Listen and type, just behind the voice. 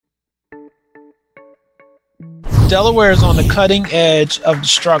Delaware is on the cutting edge of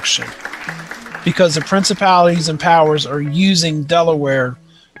destruction because the principalities and powers are using Delaware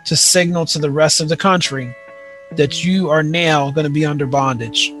to signal to the rest of the country that you are now going to be under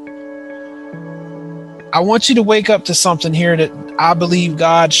bondage. I want you to wake up to something here that I believe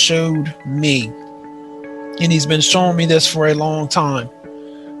God showed me, and he's been showing me this for a long time.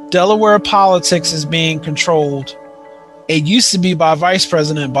 Delaware politics is being controlled. It used to be by Vice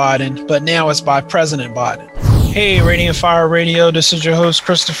President Biden, but now it's by President Biden. Hey, Radiant Fire Radio, this is your host,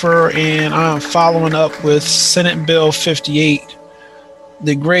 Christopher, and I'm following up with Senate Bill 58.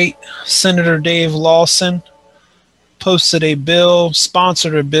 The great Senator Dave Lawson posted a bill,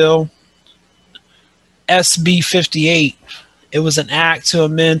 sponsored a bill, SB 58. It was an act to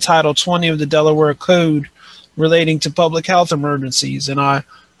amend Title 20 of the Delaware Code relating to public health emergencies, and I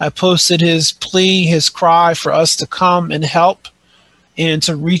posted his plea, his cry for us to come and help and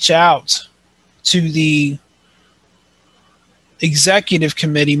to reach out to the executive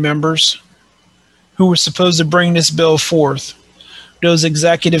committee members who were supposed to bring this bill forth. Those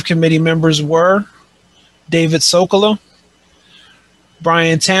executive committee members were David Sokolow,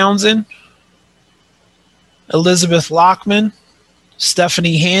 Brian Townsend, Elizabeth Lockman,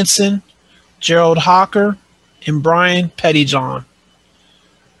 Stephanie Hansen, Gerald Hocker, and Brian Pettyjohn.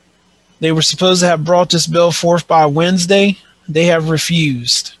 They were supposed to have brought this bill forth by Wednesday. They have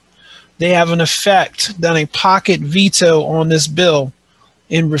refused. They have, in effect, done a pocket veto on this bill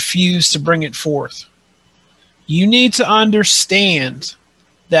and refused to bring it forth. You need to understand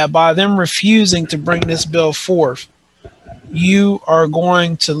that by them refusing to bring this bill forth, you are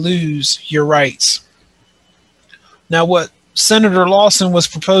going to lose your rights. Now, what Senator Lawson was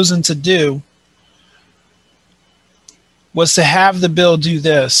proposing to do was to have the bill do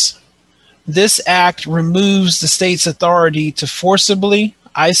this. This act removes the state's authority to forcibly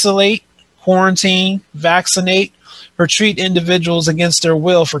isolate, quarantine, vaccinate, or treat individuals against their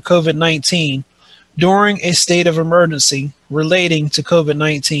will for COVID-19 during a state of emergency relating to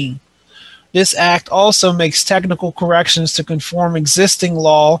COVID-19. This act also makes technical corrections to conform existing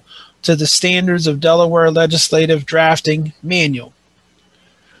law to the standards of Delaware Legislative Drafting Manual.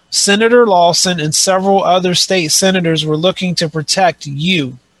 Senator Lawson and several other state senators were looking to protect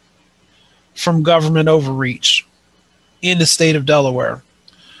you from government overreach in the state of Delaware.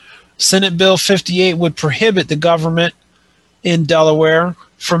 Senate Bill 58 would prohibit the government in Delaware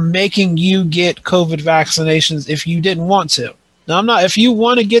from making you get COVID vaccinations if you didn't want to. Now, if you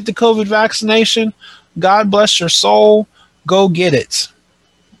want to get the COVID vaccination, God bless your soul, go get it.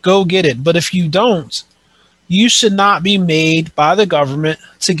 Go get it. But if you don't, you should not be made by the government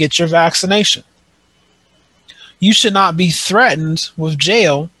to get your vaccination. You should not be threatened with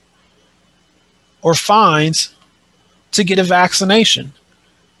jail or fines to get a vaccination.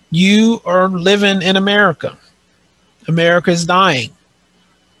 You are living in America. America is dying.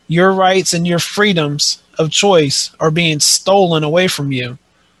 Your rights and your freedoms of choice are being stolen away from you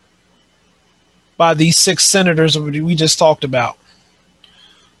by these 6 senators we just talked about.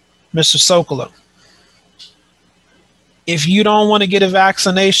 Mr. Sokolow, if you don't want to get a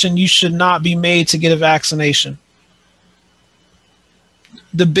vaccination, you should not be made to get a vaccination.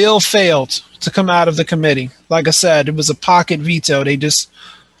 The bill failed to come out of the committee. Like I said, it was a pocket veto. They just,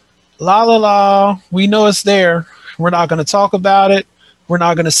 we know it's there. We're not going to talk about it. We're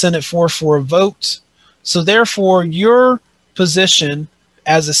not going to send it forth for a vote. So therefore, your position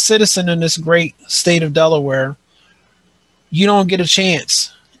as a citizen in this great state of Delaware, you don't get a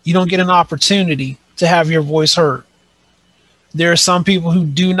chance. You don't get an opportunity to have your voice heard. There are some people who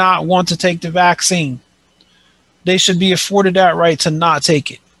do not want to take the vaccine. They should be afforded that right to not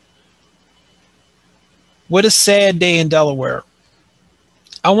take it. What a sad day in Delaware.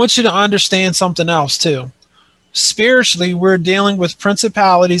 I want you to understand something else too. Spiritually, we're dealing with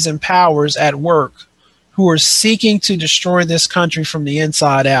principalities and powers at work who are seeking to destroy this country from the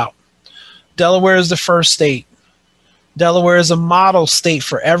inside out. Delaware is the first state. Delaware is a model state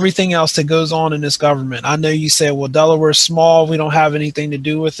for everything else that goes on in this government. I know you say, well, Delaware's small. We don't have anything to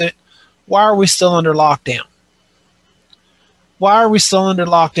do with it. Why are we still under lockdown? Why are we still under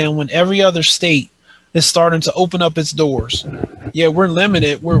lockdown when every other state is starting to open up its doors? Yeah, we're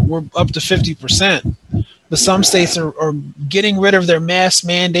limited. We're up to 50%. But some states are getting rid of their mask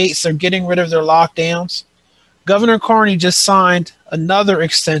mandates. They're getting rid of their lockdowns. Governor Carney just signed another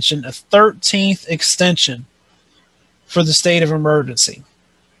extension, a 13th extension for the state of emergency.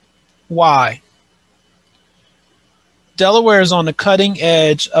 Why? Delaware is on the cutting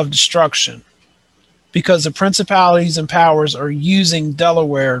edge of destruction because the principalities and powers are using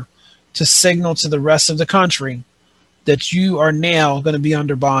Delaware to signal to the rest of the country that you are now going to be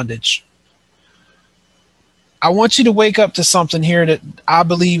under bondage. I want you to wake up to something here that I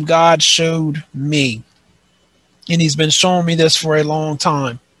believe God showed me. And he's been showing me this for a long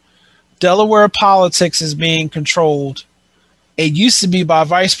time. Delaware politics is being controlled. It used to be by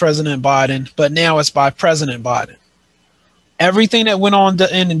Vice President Biden, but now it's by President Biden. Everything that went on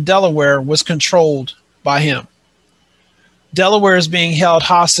in Delaware was controlled by him. Delaware is being held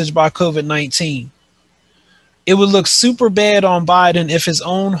hostage by COVID-19. It would look super bad on Biden if his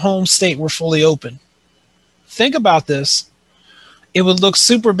own home state were fully open. Think about this. It would look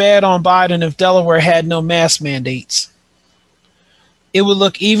super bad on Biden if Delaware had no mask mandates. It would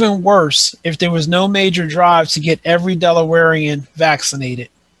look even worse if there was no major drive to get every Delawarean vaccinated.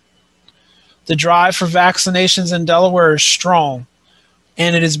 The drive for vaccinations in Delaware is strong,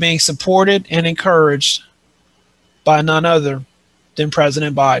 and it is being supported and encouraged by none other than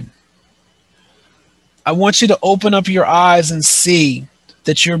President Biden. I want you to open up your eyes and see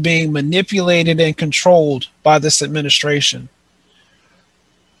that you're being manipulated and controlled by this administration.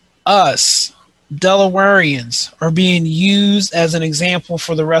 Us, Delawareans, are being used as an example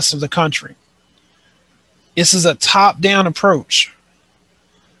for the rest of the country. This is a top-down approach.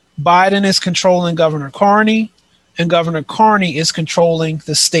 Biden is controlling Governor Carney, and Governor Carney is controlling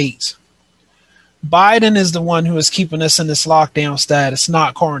the state. Biden is the one who is keeping us in this lockdown status,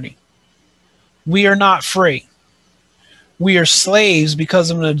 not Carney. We are not free. We are slaves because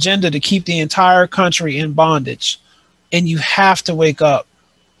of an agenda to keep the entire country in bondage. And you have to wake up.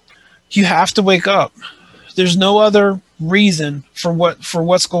 You have to wake up. There's no other reason for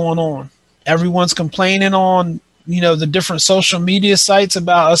what's going on. Everyone's complaining on, the different social media sites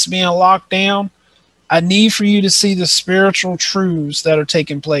about us being locked down. I need for you to see the spiritual truths that are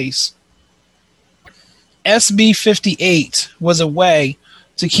taking place. SB 58 was a way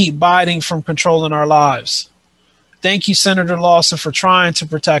to keep Biden from controlling our lives. Thank you, Senator Lawson, for trying to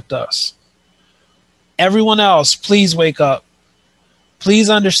protect us. Everyone else, please wake up. Please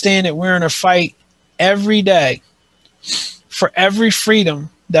understand that we're in a fight every day for every freedom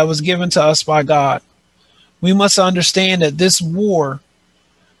that was given to us by God. We must understand that this war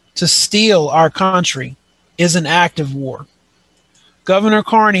to steal our country is an active war. Governor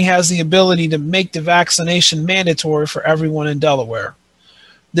Carney has the ability to make the vaccination mandatory for everyone in Delaware.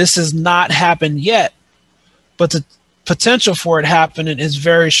 This has not happened yet, but the potential for it happening is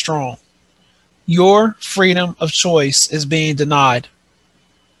very strong. Your freedom of choice is being denied.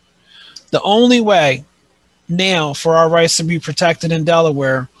 The only way now for our rights to be protected in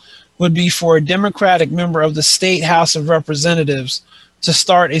Delaware would be for a Democratic member of the State House of Representatives to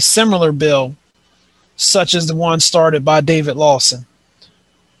start a similar bill, such as the one started by David Lawson.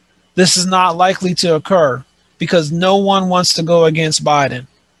 This is not likely to occur because no one wants to go against Biden.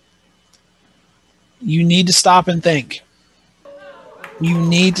 You need to stop and think. You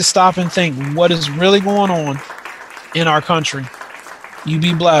need to stop and think what is really going on in our country. You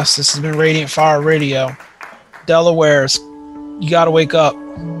be blessed. This has been Radiant Fire Radio. Delaware's, you got to wake up.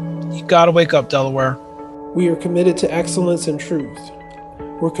 You got to wake up, Delaware. We are committed to excellence and truth.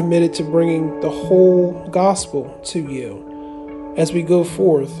 We're committed to bringing the whole gospel to you as we go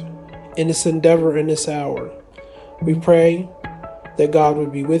forth in this endeavor in this hour. We pray that God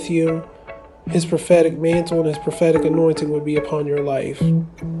would be with you. His prophetic mantle and his prophetic anointing would be upon your life.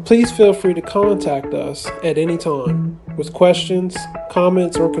 Please feel free to contact us at any time with questions,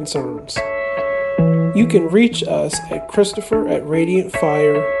 comments, or concerns. You can reach us at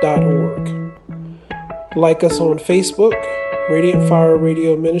Christopher@radiantfire.org. Like us on Facebook, Radiant Fire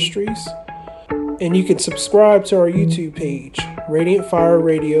Radio Ministries, and you can subscribe to our YouTube page, Radiant Fire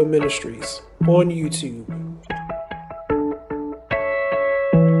Radio Ministries, on YouTube.